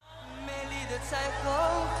彩虹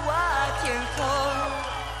挂天空，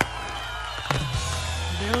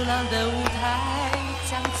流浪的舞台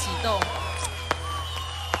将启动，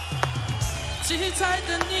七彩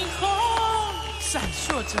的霓虹闪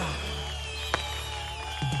烁着，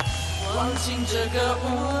望进这个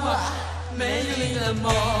美丽的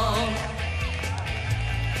梦。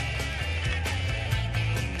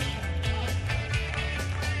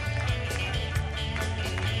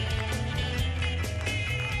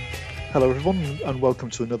Hello, everyone, and welcome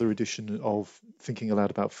to another edition of Thinking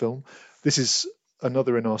Aloud About Film. This is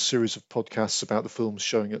another in our series of podcasts about the films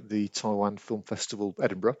showing at the Taiwan Film Festival,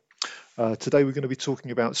 Edinburgh. Today we're going to be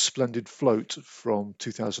talking about Splendid Float from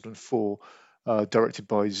 2004, directed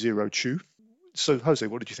by Zero Chu. So, Jose,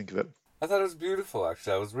 what did you think of it? I thought it was beautiful,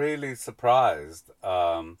 actually. I was really surprised.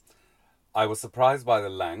 I was surprised by the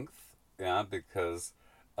length, because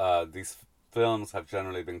these films have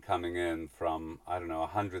generally been coming in from,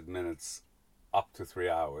 100 minutes up to 3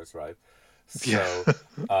 hours, right? So,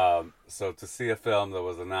 so to see a film that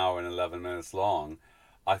was an hour and 11 minutes long,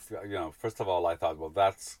 first of all, I thought, well,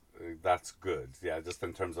 that's good, just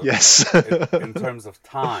in terms of in terms of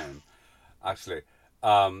time, actually.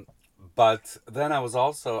 But then I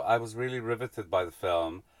was really riveted by the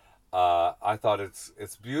film. I thought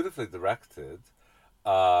it's beautifully directed.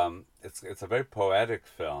 It's a very poetic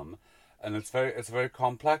film. And it's a very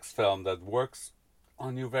complex film that works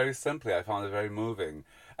on you very simply. I found it very moving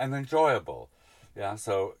and enjoyable. Yeah,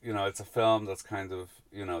 so, it's a film that's kind of,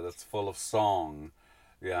 that's full of song.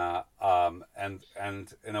 Yeah, and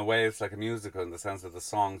in a way it's like a musical in the sense that the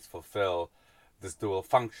songs fulfill this dual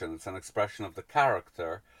function. It's an expression of the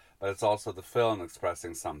character, but it's also the film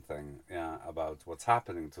expressing something, about what's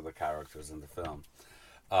happening to the characters in the film.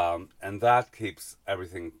 And that keeps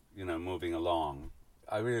everything, moving along.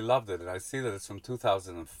 I really loved it, and I see that it's from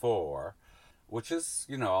 2004, which is,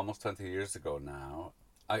 almost 20 years ago now.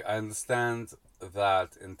 I understand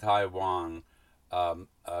that in Taiwan,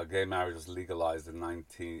 gay marriage was legalized in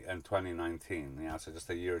 2019, so just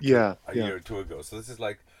a year or two ago. So this is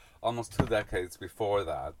like almost 2 decades before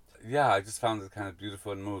that. Yeah, I just found it kind of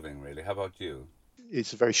beautiful and moving, really. How about you?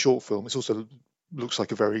 It's a very short film. It's also looks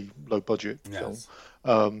like a very low budget film.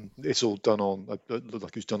 It's all done on, it looked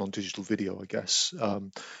like it was done on digital video, I guess.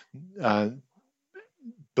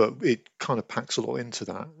 But it kind of packs a lot into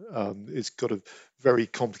that. It's got a very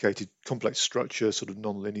complex structure, sort of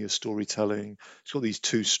non-linear storytelling. It's got these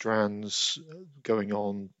two strands going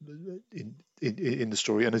on in the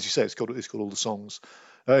story, and as you say, it's got all the songs.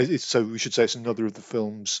 So we should say it's another of the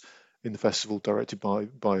films in the festival directed by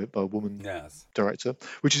a woman director,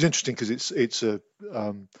 which is interesting because it's a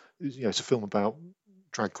film about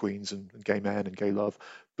drag queens and gay men and gay love,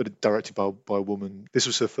 but directed by a woman. This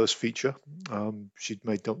was her first feature. She'd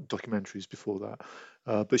made documentaries before that,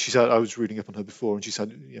 but I was reading up on her before, and she's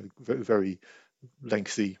had very, very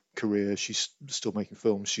lengthy career. She's still making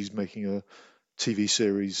films. She's making a TV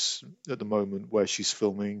series at the moment where she's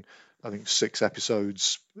filming, I think, 6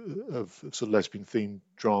 episodes of sort of lesbian-themed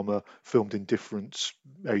drama filmed in different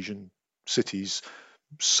Asian cities,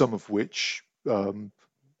 some of which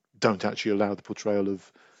don't actually allow the portrayal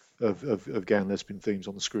of gay and lesbian themes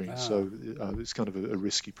on the screen. So it's kind of a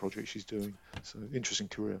risky project she's doing. So interesting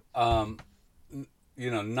career. Not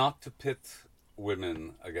to pit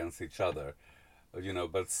women against each other,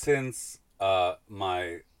 but since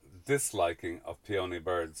my disliking of Peony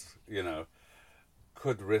Birds,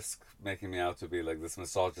 could risk making me out to be like this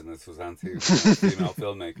misogynist who's anti-female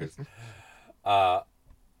filmmakers. I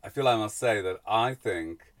feel I must say that I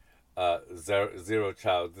think Zero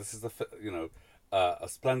Chow, this is A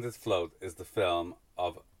Splendid Float is the film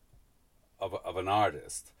of an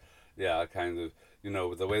artist. Yeah, kind of,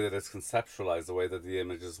 the way that it's conceptualized, the way that the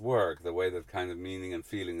images work, the way that kind of meaning and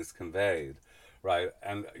feeling is conveyed. Right,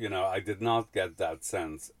 and I did not get that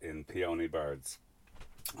sense in Peony Birds.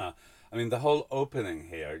 The whole opening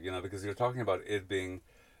here, because you're talking about it being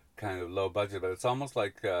kind of low budget, but it's almost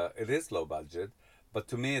like it is low budget, but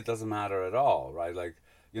to me it doesn't matter at all, right? Like,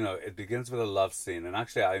 it begins with a love scene, and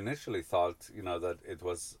actually I initially thought, that it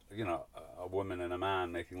was, a woman and a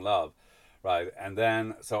man making love, right? And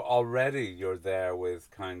then, so already you're there with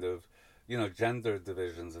kind of, gender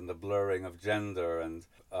divisions and the blurring of gender and,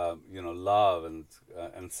 love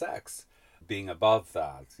and sex being above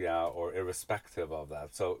that, or irrespective of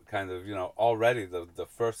that. So kind of, already the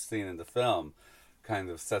first scene in the film kind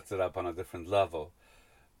of sets it up on a different level.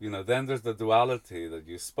 Then there's the duality that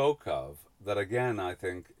you spoke of that, again, I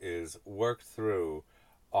think is worked through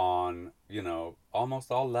on,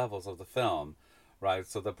 almost all levels of the film, right?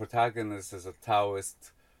 So the protagonist is a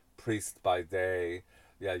Taoist priest by day.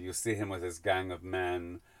 Yeah, you see him with his gang of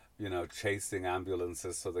men, chasing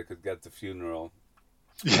ambulances so they could get the funeral.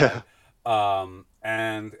 Yeah.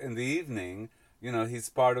 And in the evening, he's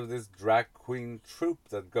part of this drag queen troupe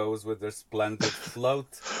that goes with their splendid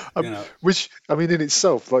float. Which, I mean, in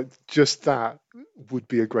itself, like just that would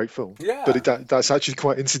be a great film. Yeah. But that's actually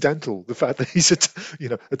quite incidental. The fact that he's a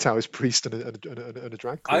Taoist priest and a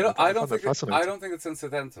drag queen. I don't think it's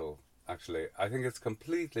incidental. Actually, I think it's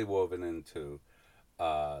completely woven into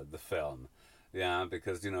the film. Yeah,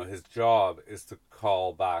 because his job is to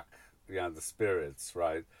call back the spirits,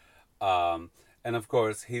 right? And of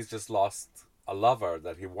course, he's just lost a lover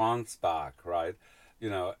that he wants back, right?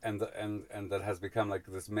 And that has become like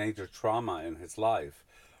this major trauma in his life,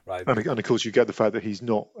 right? And of course, you get the fact that he's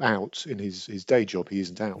not out in his day job. He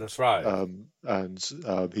isn't out. That's right.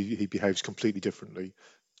 He behaves completely differently,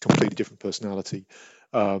 completely different personality.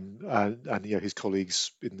 And his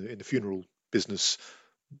colleagues in the funeral business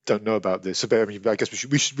don't know about this. So, but, I mean, I guess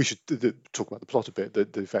we should talk about the plot a bit.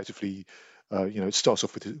 That effectively, it starts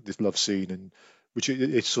off with this love scene, and which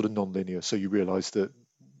it's sort of non-linear. So you realise that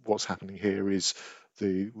what's happening here is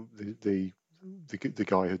the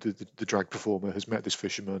guy who the drag performer has met this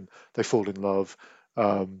fisherman. They fall in love.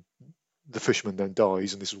 The fisherman then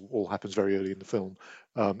dies, and this all happens very early in the film.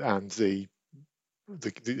 And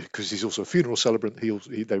because he's also a funeral celebrant,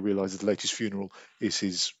 they realise that the latest funeral is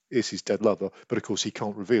his dead lover. But of course, he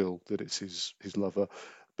can't reveal that it's his lover.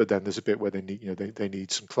 But then there's a bit where they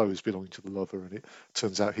need some clothes belonging to the lover, and it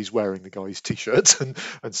turns out he's wearing the guy's t-shirt and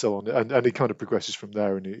so on. And it kind of progresses from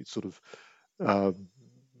there, and it's sort of how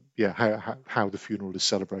the funeral is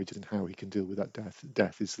celebrated and how he can deal with that death.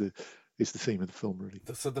 Death is the theme of the film, really.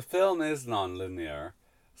 So the film is non-linear.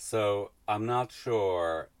 So I'm not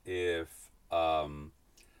sure if my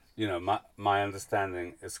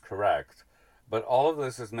understanding is correct, but all of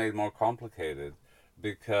this is made more complicated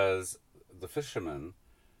because the fisherman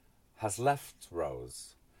has left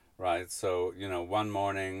Rose, right? So one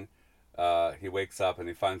morning he wakes up and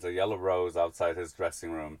he finds a yellow rose outside his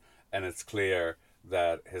dressing room, and it's clear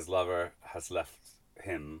that his lover has left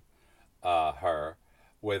him, her,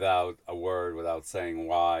 without a word, without saying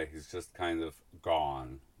why. He's just kind of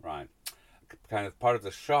gone, right? Kind of part of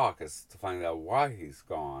the shock is to find out why he's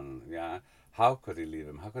gone. Yeah, how could he leave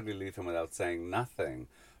him? How could he leave him without saying nothing?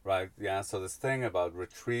 Right? Yeah. So this thing about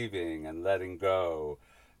retrieving and letting go,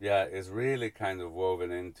 is really kind of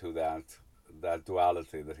woven into that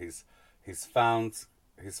duality, that he's found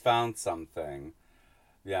something.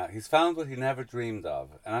 Yeah, he's found what he never dreamed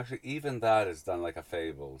of, and actually even that is done like a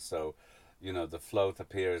fable. So, the float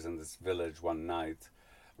appears in this village one night.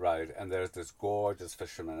 Right, and there's this gorgeous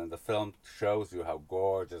fisherman, and the film shows you how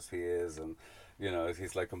gorgeous he is, and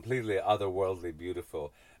he's like completely otherworldly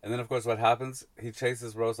beautiful. And then, of course, what happens? He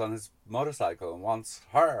chases Rose on his motorcycle and wants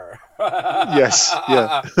her. Yes,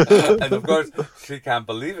 yeah. And of course, she can't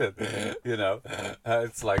believe it.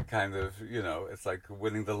 It's like kind of it's like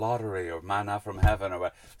winning the lottery or manna from heaven or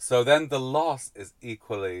what. So then the loss is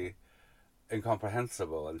equally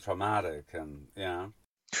incomprehensible and traumatic, and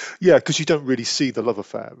Yeah, because you don't really see the love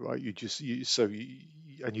affair, right?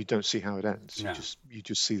 And you don't see how it ends. Yeah. You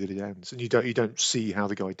just see that it ends, and you don't see how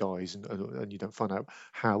the guy dies, and you don't find out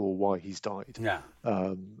how or why he's died. Yeah.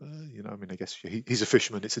 I mean, I guess he's a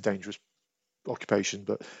fisherman. It's a dangerous occupation,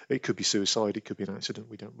 but it could be suicide. It could be an accident.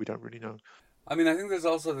 We don't really know. I mean, I think there's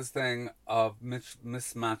also this thing of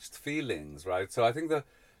mismatched feelings, right? So I think the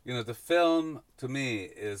film to me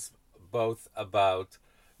is both about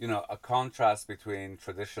a contrast between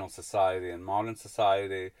traditional society and modern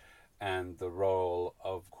society and the role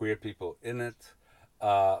of queer people in it.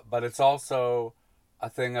 But it's also a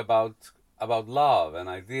thing about love and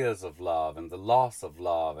ideas of love and the loss of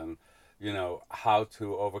love and, how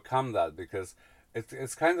to overcome that, because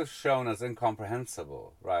it's kind of shown as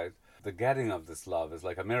incomprehensible, right? The getting of this love is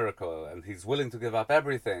like a miracle, and he's willing to give up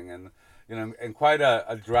everything, and in quite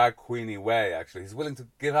a drag queeny way, actually. He's willing to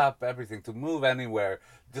give up everything, to move anywhere,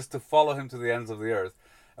 just to follow him to the ends of the earth.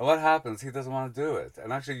 And what happens? He doesn't want to do it.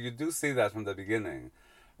 And actually, you do see that from the beginning,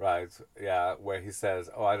 right? Yeah, where he says,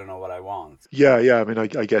 "Oh, I don't know what I want." Yeah. I mean, I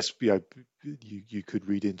guess you could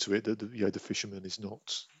read into it that the fisherman is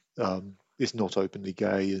not openly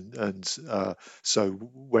gay, and so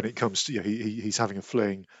when it comes to he's having a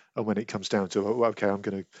fling, and when it comes down to okay, I'm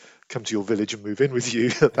going to come to your village and move in with you,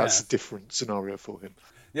 that's a different scenario for him.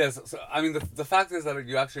 Yes, so I mean the fact is that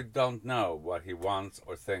you actually don't know what he wants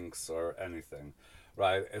or thinks or anything,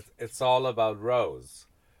 right? It's all about Rose,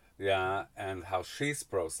 and how she's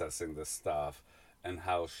processing this stuff and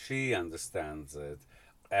how she understands it,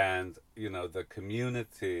 and the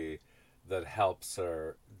community that helps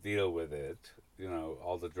her deal with it,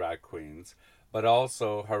 all the drag queens, but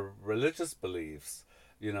also her religious beliefs,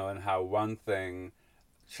 and how one thing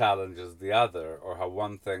challenges the other, or how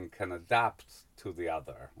one thing can adapt to the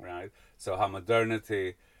other, right? So how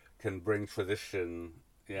modernity can bring tradition,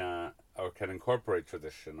 or can incorporate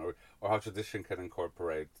tradition, or how tradition can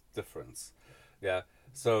incorporate difference. Yeah.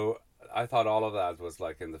 So I thought all of that was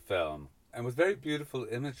like in the film, and with very beautiful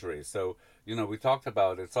imagery. So, we talked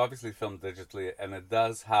about it's obviously filmed digitally, and it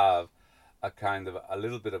does have a kind of a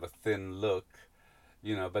little bit of a thin look,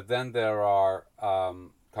 but then there are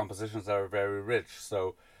compositions that are very rich.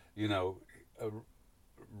 So,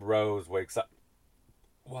 Rose wakes up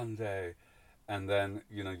one day, and then,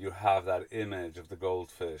 you have that image of the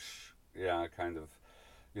goldfish, kind of,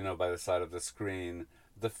 by the side of the screen.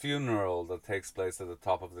 The funeral that takes place at the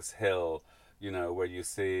top of this hill, where you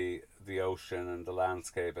see the ocean and the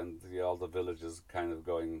landscape and all the villages kind of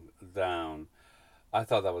going down. I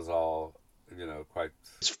thought that was all, quite.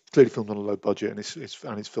 It's clearly filmed on a low budget, and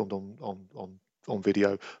it's filmed on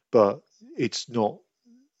video, but it's not.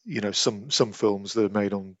 Some films that are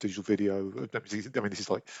made on digital video. I mean, this is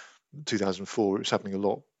like 2004. It was happening a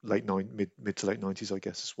lot mid to late 90s, I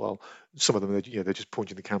guess, as well. Some of them, they're just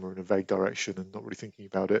pointing the camera in a vague direction and not really thinking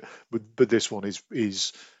about it. But this one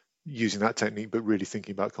is using that technique, but really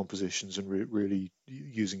thinking about compositions and really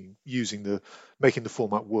making the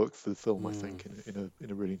format work for the film. I think in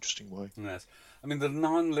a really interesting way. Yes, I mean the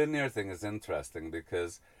non-linear thing is interesting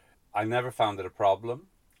because I never found it a problem,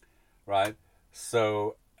 right?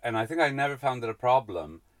 So, and I think I never found it a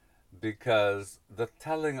problem because the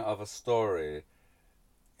telling of a story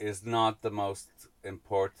is not the most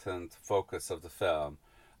important focus of the film.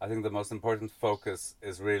 I think the most important focus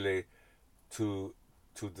is really to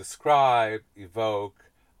describe,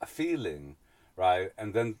 evoke a feeling, right?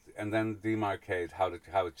 And then demarcate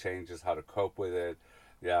how it changes, how to cope with it,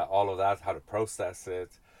 all of that, how to process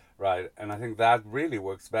it, right? And I think that really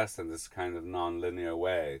works best in this kind of non-linear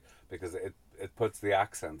way because it puts the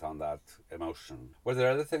accent on that emotion. Were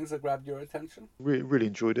there other things that grabbed your attention? Really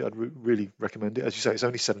enjoyed it. I'd really recommend it. As you say, it's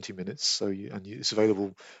only 70 minutes, so it's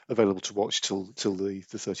available to watch till the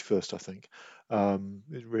 31st, I think.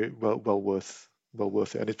 It's really well worth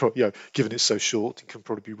it, and it's probably given it's so short, it can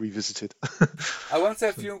probably be revisited. I want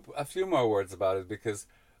to say a few more words about it because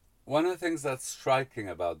one of the things that's striking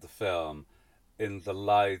about the film, in the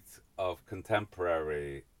light of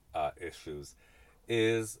contemporary issues,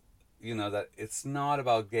 is that it's not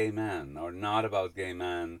about gay men, or not about gay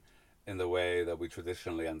men in the way that we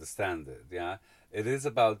traditionally understand it. Yeah, it is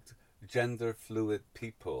about gender fluid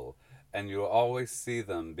people, and you always see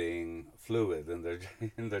them being fluid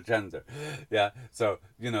in their gender. Yeah, so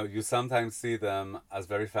you sometimes see them as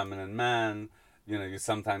very feminine men. You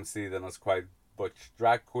sometimes see them as quite butch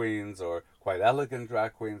drag queens or quite elegant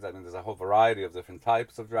drag queens. I mean, there's a whole variety of different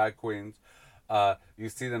types of drag queens. You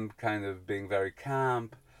see them kind of being very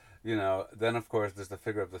camp. Then of course there's the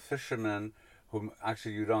figure of the fisherman, whom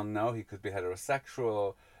actually you don't know. He could be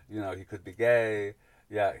heterosexual, he could be gay.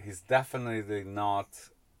 Yeah, he's definitely not,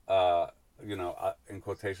 in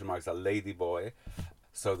quotation marks, a lady boy.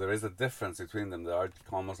 So there is a difference between them. There are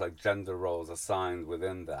almost like gender roles assigned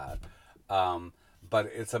within that. But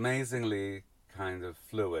it's amazingly kind of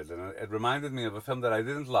fluid. And it reminded me of a film that I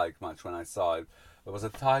didn't like much when I saw it. There was a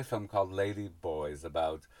Thai film called Lady Boys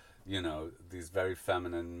about these very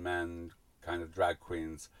feminine men, kind of drag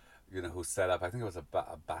queens, who set up, I think it was a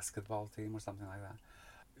basketball team or something like that.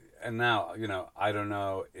 And now, I don't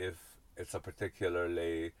know if it's a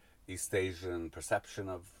particularly East Asian perception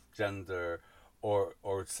of gender or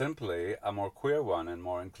simply a more queer one and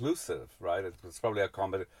more inclusive, right? It's probably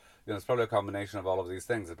it's probably a combination of all of these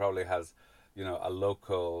things. It probably has, a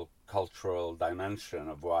local cultural dimension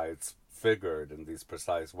of why it's figured in these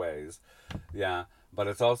precise ways. Yeah. But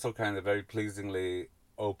it's also kind of very pleasingly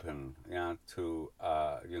open, to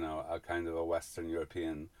a kind of a Western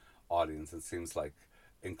European audience. It seems like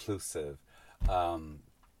inclusive,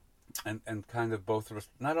 and kind of both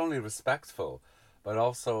not only respectful, but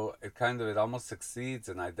also it almost succeeds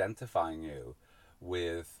in identifying you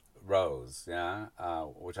with Rose,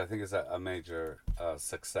 which I think is a major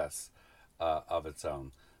success of its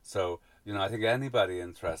own. So I think anybody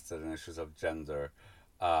interested in issues of gender,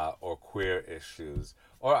 or queer issues,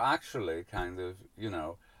 or actually kind of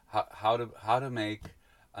how to make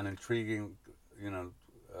an intriguing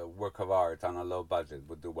work of art on a low budget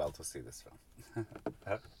would do well to see this film.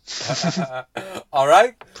 All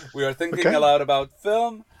right, we are thinking a lot about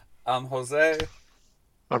film. I'm Jose.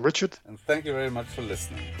 I'm Richard. And thank you very much for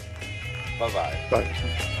listening. Bye-bye. Bye.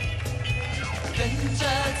 跟着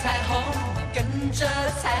彩虹，跟跟着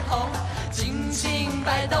彩虹尽情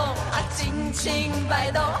摆动啊，尽情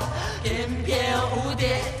摆动，翩翩蝴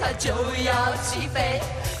蝶它就要起飞，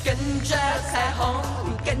跟着彩虹，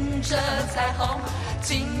跟着彩虹，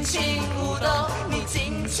尽情舞动，你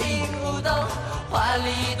尽情舞动，华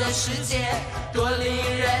丽的世界多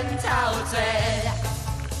令人陶醉。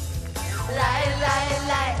来来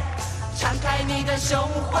来，敞开你的胸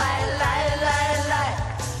怀，来来来，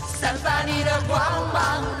散发你的光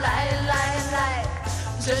芒，来来来，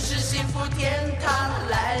这是幸福天堂，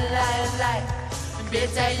来来来，别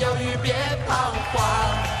再犹豫，别彷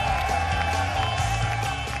徨。